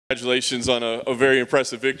Congratulations on a very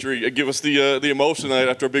impressive victory. Give us the emotion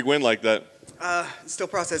after a big win like that. Still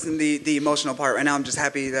processing the emotional part right now. I'm just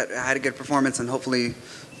happy that I had a good performance and hopefully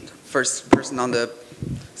first person on the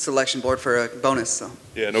selection board for a bonus. So.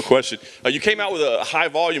 Yeah, no question. You came out with a high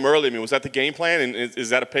volume early. I mean, was that the game plan? And is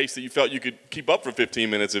that a pace that you felt you could keep up for 15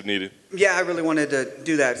 minutes if needed? Yeah, I really wanted to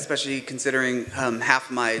do that, especially considering half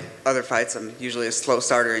of my other fights, I'm usually a slow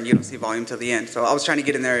starter and you don't see volume till the end. So I was trying to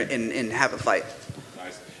get in there and have a fight.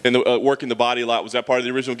 Nice. And working the body a lot, was that part of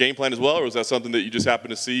the original game plan as well, or was that something that you just happened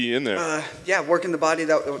to see in there? Yeah, working the body,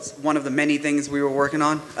 that was one of the many things we were working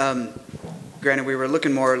on. Granted, we were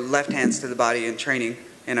looking more left hands to the body in training,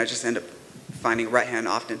 and I just ended up finding right hand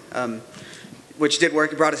often, which did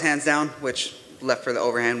work. He brought his hands down, which left for the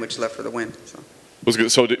overhand, which left for the win. So. Was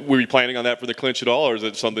good. So were you planning on that for the clinch at all, or is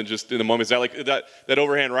it something just in the moment? Is that like that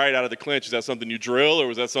overhand right out of the clinch? Is that something you drill, or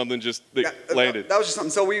was that something just that landed? That was just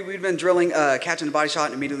something. So we'd been drilling, catching the body shot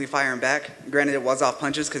and immediately firing back. Granted, it was off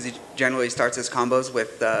punches because he generally starts his combos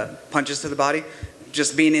with punches to the body.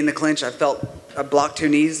 Just being in the clinch, I felt I blocked 2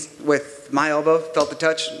 knees with my elbow, felt the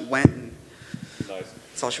touch, went. And nice.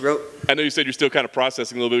 That's all she wrote. I know you said you're still kind of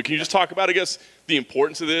processing a little bit. Can you just talk about, I guess, the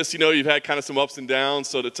importance of this? You know, you've had kind of some ups and downs,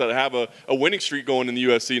 so to have a winning streak going in the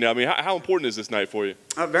UFC now, I mean, how important is this night for you?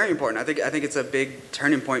 Very important. I think it's a big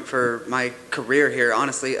turning point for my career here,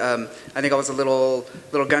 honestly. I think I was a little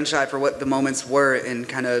gun shy for what the moments were and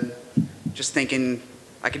kind of just thinking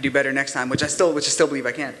I could do better next time, which I still believe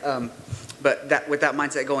I can. But with that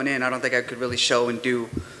mindset going in, I don't think I could really show and do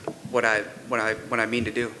what I mean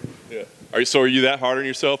to do. Yeah. So are you that hard on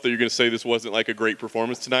yourself that you're going to say this wasn't like a great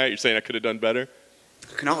performance tonight? You're saying I could have done better?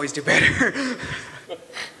 I can always do better.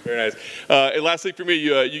 Very nice. And last thing for me,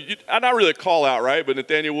 you not really a call out, right? But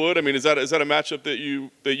Nathaniel Wood, I mean, is that a matchup that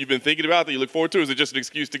you've been thinking about, that you look forward to, or is it just an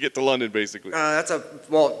excuse to get to London, basically?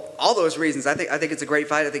 Well, all those reasons. I think it's a great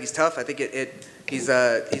fight. I think he's tough. I think he's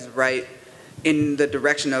right in the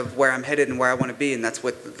direction of where I'm headed and where I want to be, and that's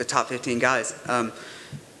with the top 15 guys.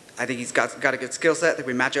 I think he's got a good skill set. I think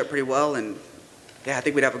we match up pretty well, and yeah, I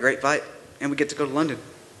think we'd have a great fight, and we get to go to London.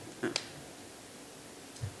 Yeah.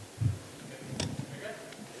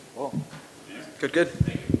 Well, Good.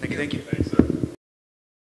 Thank you. Thanks,